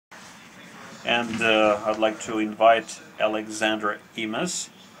And I'd like to invite Alexander Imas,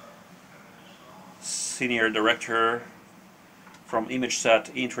 Senior Director from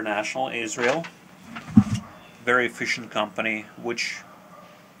ImageSat International, Israel. Very efficient company, which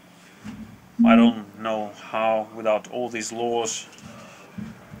I don't know how, without all these laws,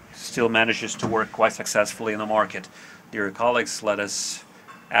 still manages to work quite successfully in the market. Dear colleagues, let us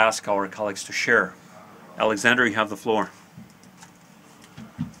ask our colleagues to share. Alexander, you have the floor.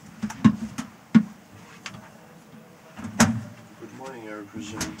 Good morning, I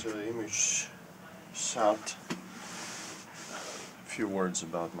represent ImageSat. A few words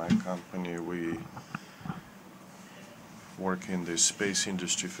about my company. We work in the space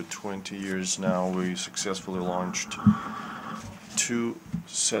industry for 20 years now. We successfully launched 2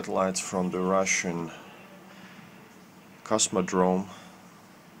 satellites from the Russian Cosmodrome.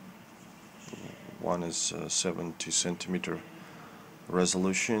 One is a 70 centimeter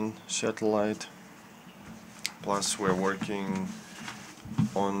resolution satellite. Plus we're working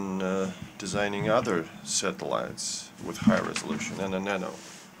on designing other satellites with high resolution and a nano.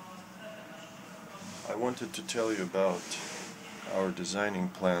 I wanted to tell you about our designing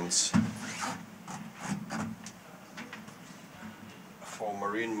plans for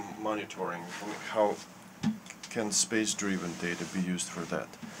marine monitoring. How can space-driven data be used for that?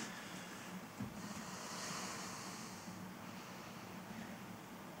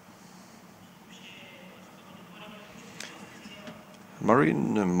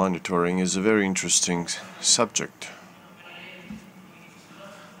 Marine monitoring is a very interesting subject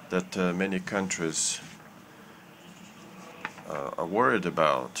that many countries are worried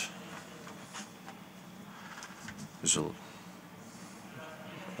about. There's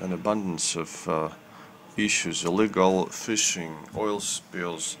an abundance of issues: illegal fishing, oil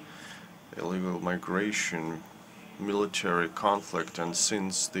spills, illegal migration, military conflict, and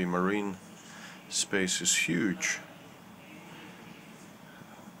since the marine space is huge,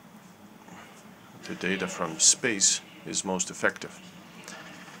 the data from space is most effective.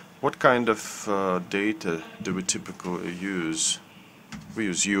 What kind of data do we typically use? We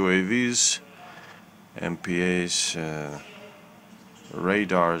use UAVs, MPAs,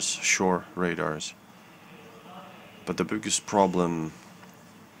 radars, shore radars. But the biggest problem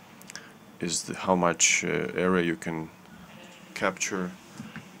is how much area you can capture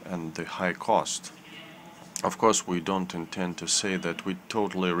and the high cost. Of course, we don't intend to say that we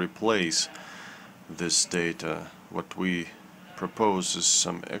totally replace this data. What we propose is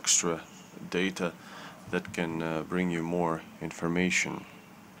some extra data that can bring you more information.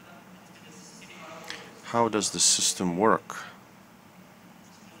 How does the system work?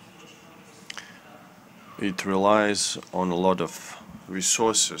 It relies on a lot of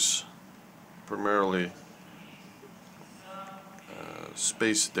resources, primarily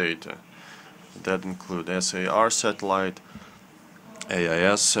space data that include SAR satellite,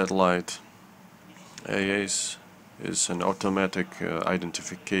 AIS satellite. AIS is an automatic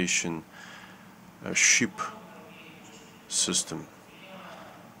identification ship system.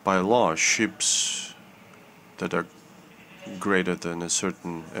 By law, ships that are greater than a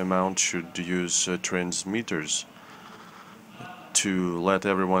certain amount should use transmitters to let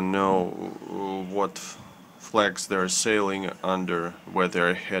everyone know what flags they're sailing under, where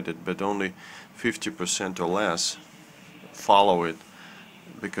they're headed, but only 50% or less follow it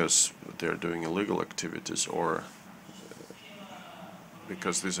because they're doing illegal activities or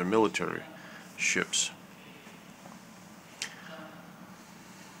because these are military ships.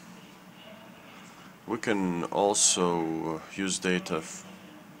 We can also use data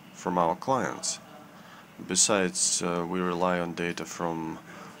from our clients. Besides, we rely on data from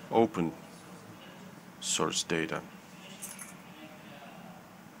open source data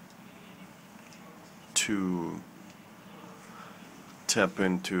to tap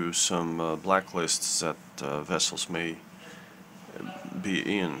into some blacklists that vessels may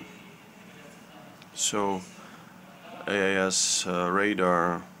be in. So AIS,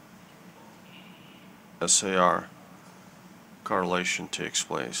 radar, SAR correlation takes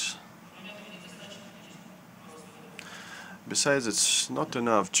place. Besides, it's not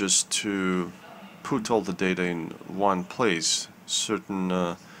enough just to put all the data in one place.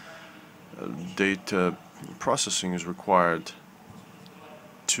 Certain data processing is required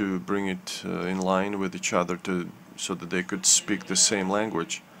to bring it in line with each other so that they could speak the same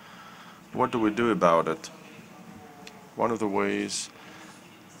language. What do we do about it? One of the ways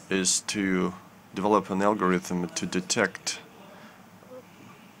is to develop an algorithm to detect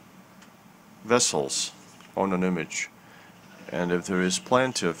vessels on an image. And if there is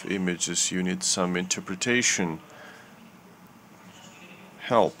plenty of images, you need some interpretation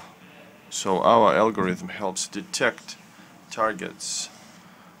help So our algorithm helps detect targets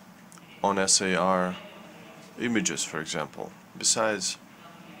on SAR images, for example. Besides,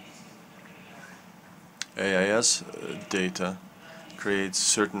 AIS data creates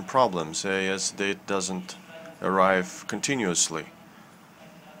certain problems. AIS data doesn't arrive continuously.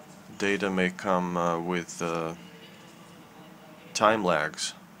 Data may come with time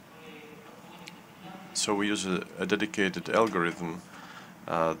lags. So we use a dedicated algorithm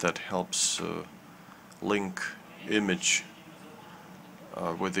that helps link image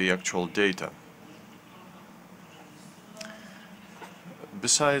with the actual data.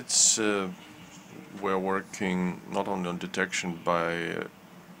 Besides, we're working not only on detection by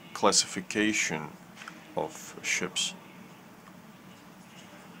classification of ships.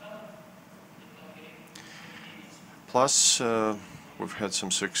 Plus, we've had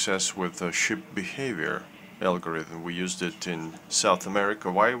some success with a ship behavior algorithm. We used it in South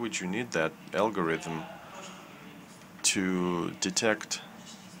America. Why would you need that algorithm to detect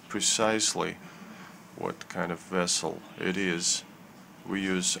precisely what kind of vessel it is? We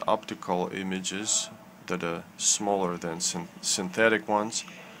use optical images that are smaller than synthetic ones.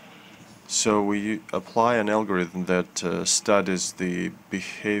 So we apply an algorithm that studies the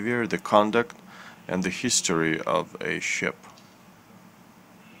behavior, the conduct, and the history of a ship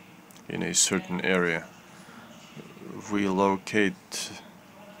in a certain area. We locate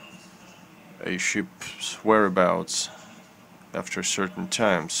a ship's whereabouts after a certain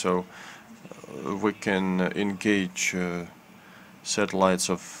time, so we can engage satellites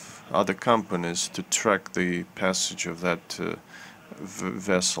of other companies to track the passage of that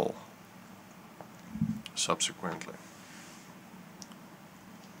vessel subsequently.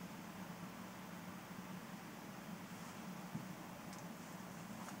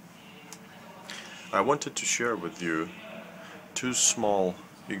 I wanted to share with you two small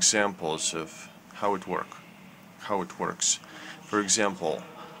examples of how it works. For example,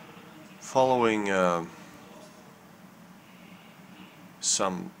 following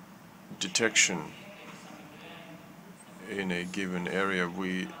some detection in a given area,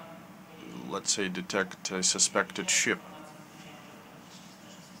 we, let's say, detect a suspected ship.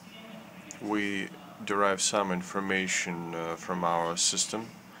 We derive some information from our system.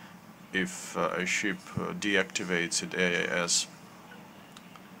 If a ship deactivates its AIS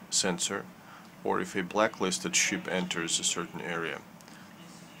sensor, or if a blacklisted ship enters a certain area.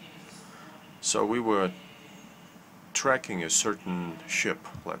 So we were tracking a certain ship,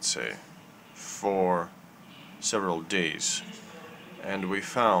 let's say, for several days, and we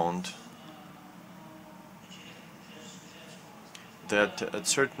found that at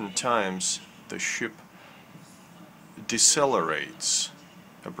certain times the ship decelerates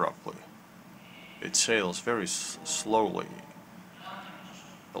abruptly. It sails very slowly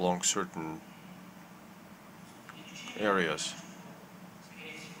along certain areas.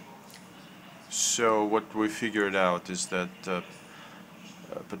 So what we figured out is that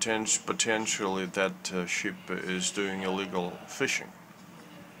potentially that ship is doing illegal fishing.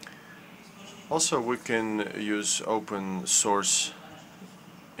 Also, we can use open source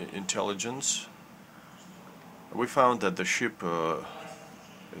intelligence. We found that the ship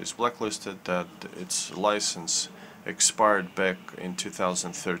is blacklisted, that its license expired back in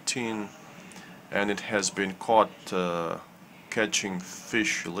 2013, and it has been caught catching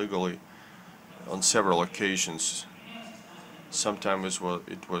fish illegally on several occasions. Sometimes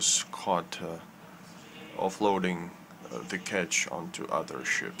it was caught offloading the catch onto other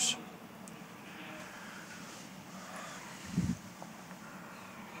ships.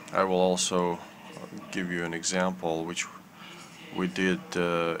 I will also give you an example which we did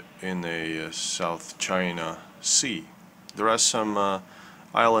in a South China Sea. There are some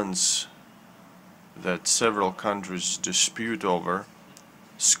islands that several countries dispute over.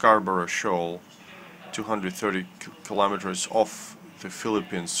 Scarborough Shoal, 230 kilometers off the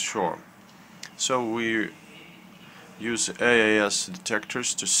Philippines shore. So we use AIS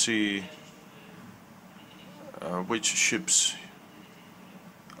detectors to see which ships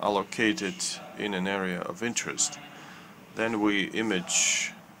are located in an area of interest. Then we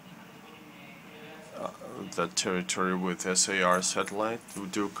image that territory with SAR satellite. We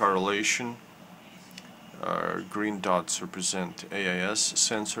do correlation. Green dots represent AIS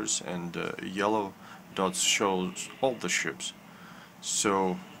sensors, and yellow dots shows all the ships.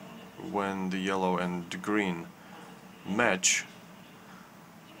 So when the yellow and the green match,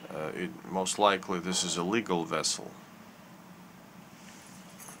 most likely this is a legal vessel.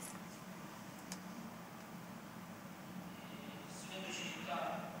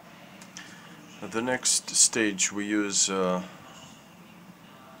 At the next stage we use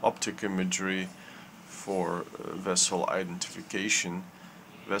optic imagery for vessel identification,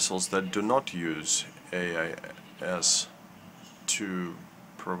 vessels that do not use AIS to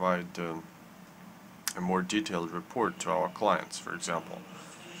provide a more detailed report to our clients, for example.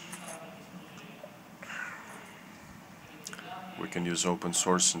 We can use open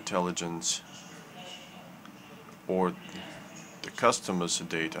source intelligence or the customer's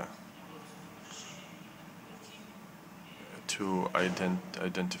data to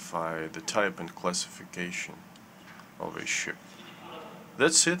identify the type and classification of a ship.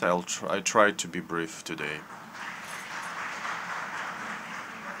 That's it. I tried to be brief today.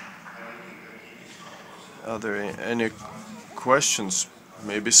 Are there any questions?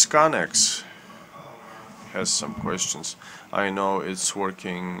 Maybe Scanex has some questions. I know it's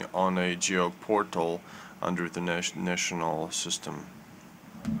working on a geo portal under the national system.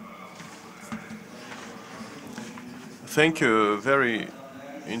 Thank you. Very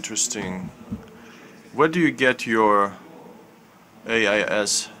interesting. Where do you get your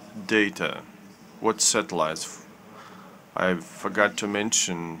AIS data? What satellites? I forgot to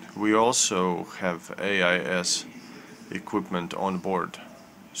mention, we also have AIS equipment on board.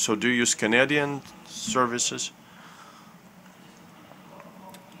 So do you use Canadian services?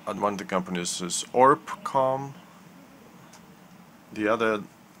 And one of the companies is Orpcom. The other,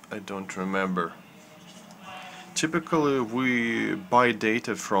 I don't remember. Typically, we buy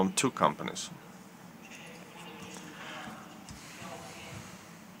data from two companies.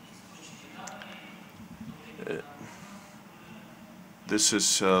 This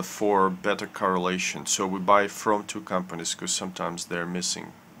is for better correlation. So we buy from two companies because sometimes they're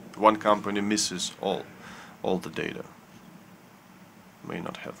missing. One company misses all the data. May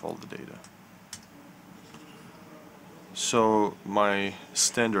not have all the data. So my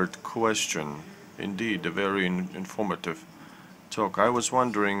standard question, indeed, a very informative talk. I was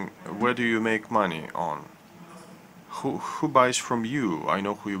wondering, where do you make money on? Who buys from you? I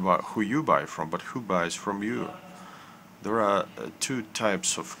know who you buy from, but who buys from you? There are two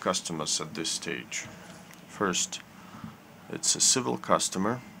types of customers at this stage. First, it's a civil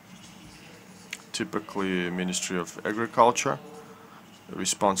customer, typically Ministry of Agriculture,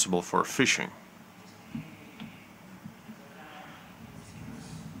 responsible for fishing.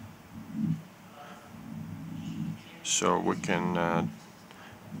 So we can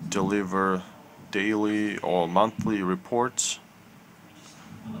deliver daily or monthly reports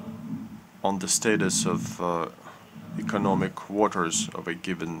on the status of economic waters of a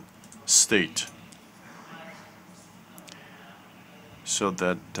given state, so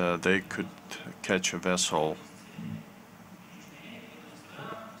that they could catch a vessel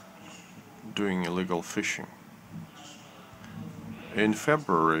doing illegal fishing. In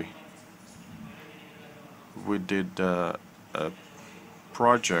February, we did a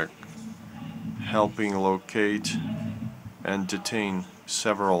project helping locate and detain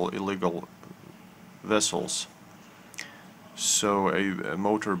several illegal vessels. So a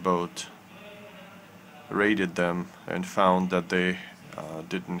motorboat raided them and found that they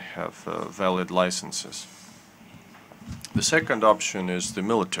didn't have valid licenses. The second option is the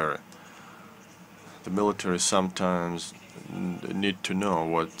military. The military sometimes need to know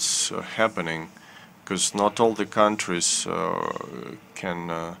what's happening, because not all the countries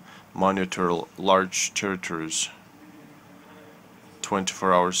can monitor large territories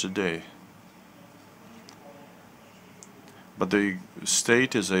 24 hours a day. But the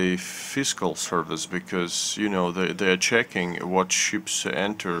state is a fiscal service, because, you know, they are checking what ships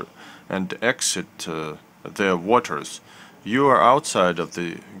enter and exit their waters. You are outside of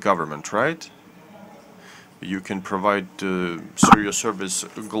the government, right? You can provide through your service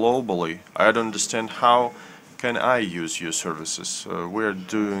globally. I don't understand how can I use your services. We're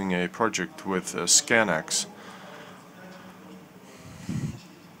doing a project with Scanex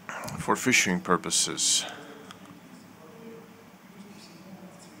for fishing purposes.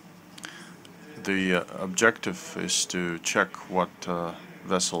 The objective is to check what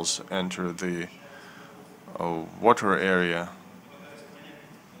vessels enter the water area.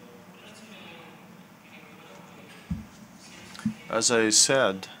 As I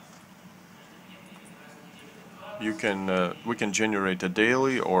said, we can generate a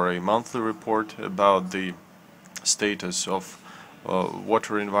daily or a monthly report about the status of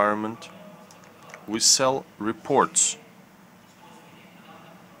water environment. We sell reports.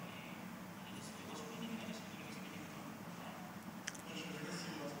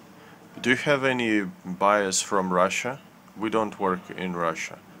 Do you have any buyers from Russia? We don't work in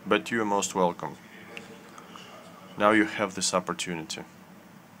Russia, but you are most welcome. Now you have this opportunity.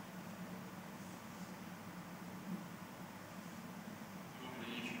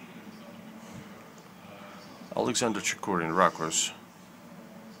 Alexander Chikurin, Rakos.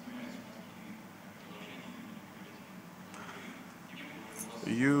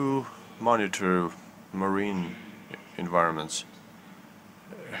 You monitor marine environments.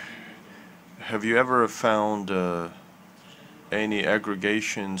 Have you ever found any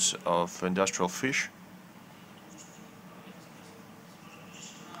aggregations of industrial fish?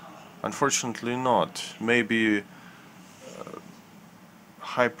 Unfortunately not. Maybe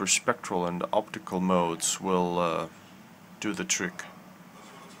hyperspectral and optical modes will do the trick.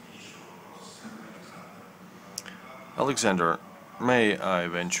 Alexander, may I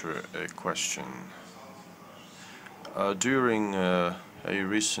venture a question? During a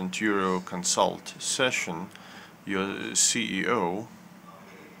recent Euroconsult session, your CEO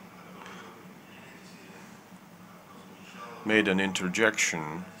made an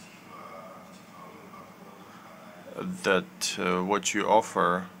interjection that what you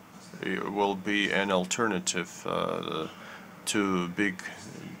offer will be an alternative to big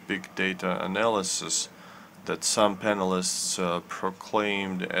data analysis that some panelists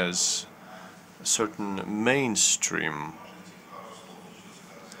proclaimed as certain mainstream.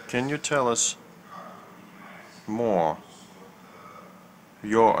 Can you tell us more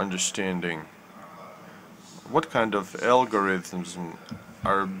your understanding? What kind of algorithms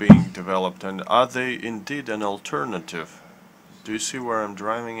are being developed, and are they indeed an alternative? Do you see where I'm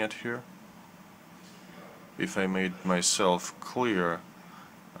driving at here? If I made myself clear,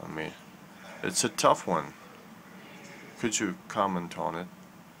 I mean, it's a tough one. Could you comment on it?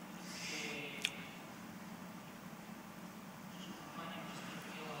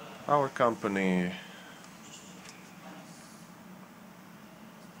 Our company,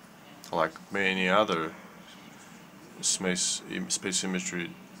 like many other space imagery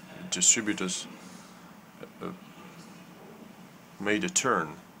distributors, made a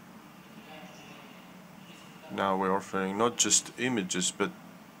turn. Now we're offering not just images, but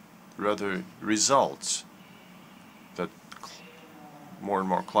rather results that more and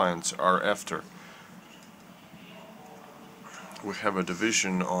more clients are after. We have a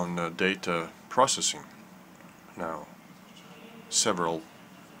division on data processing now. Several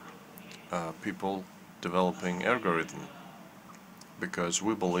people developing algorithm, because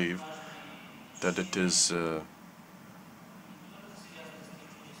we believe that it is an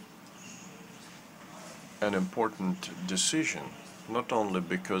important decision, not only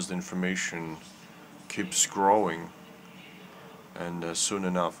because the information keeps growing and soon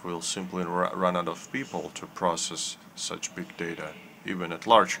enough we'll simply run out of people to process such big data, even at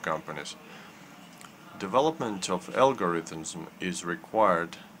large companies. Development of algorithms is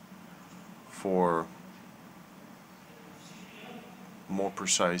required for more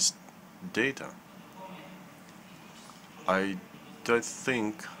precise data. I don't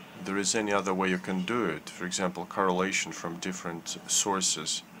think there is any other way you can do it. For example, correlation from different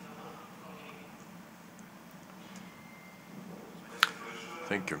sources.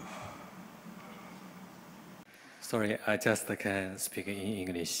 Thank you. Sorry, I just can speak in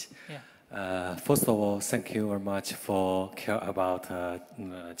English. Yeah. First of all, thank you very much for care about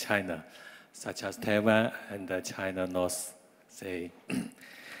China, such as Taiwan and China North Sea.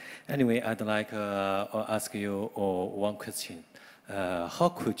 Anyway, I'd like to ask you one question. How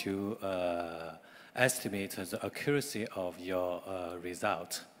could you estimate the accuracy of your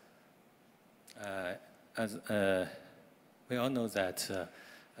result? As we all know that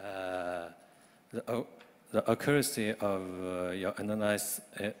the accuracy of your analysis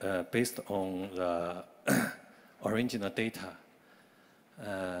based on the original data.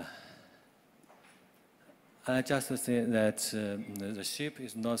 I just think that the shape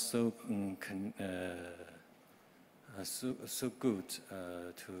is not so so good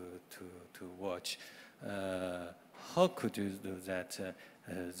to watch. How could you do that?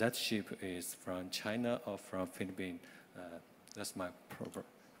 That ship is from China or from Philippines? That's my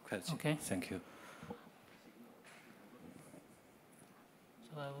question. Okay. Thank you.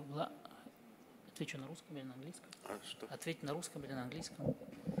 Отвечу на русском или на английском? Ответь на русском или на английском?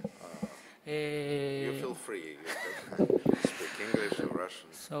 You feel free. You can speak English or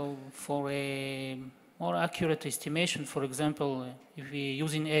Russian. So for a more accurate estimation, for example, if we're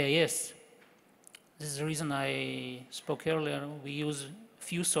using AIS, this is the reason I spoke earlier, we use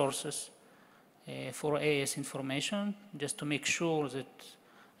few sources for AIS information just to make sure that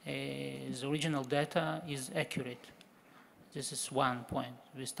the original data is accurate. This is one point.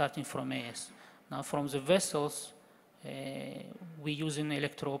 We're starting from AIS. Now from the vessels, we use an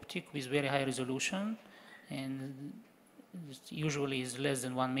electro-optic with very high resolution, and it usually is less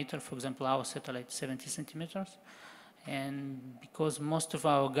than 1 meter. For example, our satellite is 70 centimeters. And because most of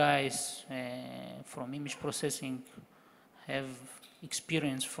our guys from image processing have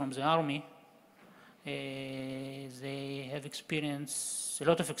experience from the army, they have a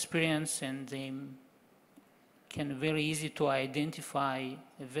lot of experience, and they can very easy to identify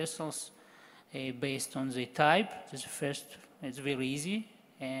vessels based on the type. This first, it's very easy.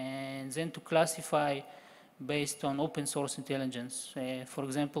 And then to classify based on open source intelligence. For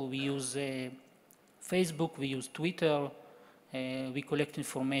example, we use Facebook, we use Twitter, we collect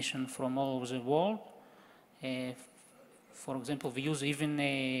information from all over the world. For example, we use even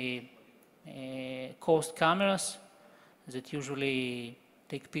coast cameras that usually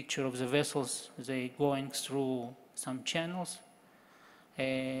take picture of the vessels as they going through some channels.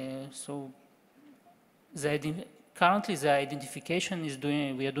 So currently the identification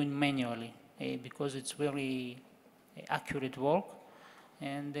we are doing manually because it's very accurate work.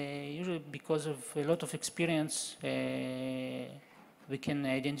 And usually because of a lot of experience, we can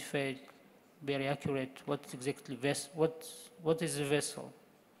identify very accurate what exactly what is the vessel,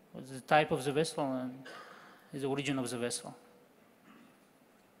 what's the type of the vessel, and the origin of the vessel.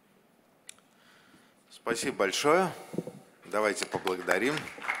 Спасибо большое. Давайте поблагодарим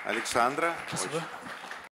Александра. Спасибо.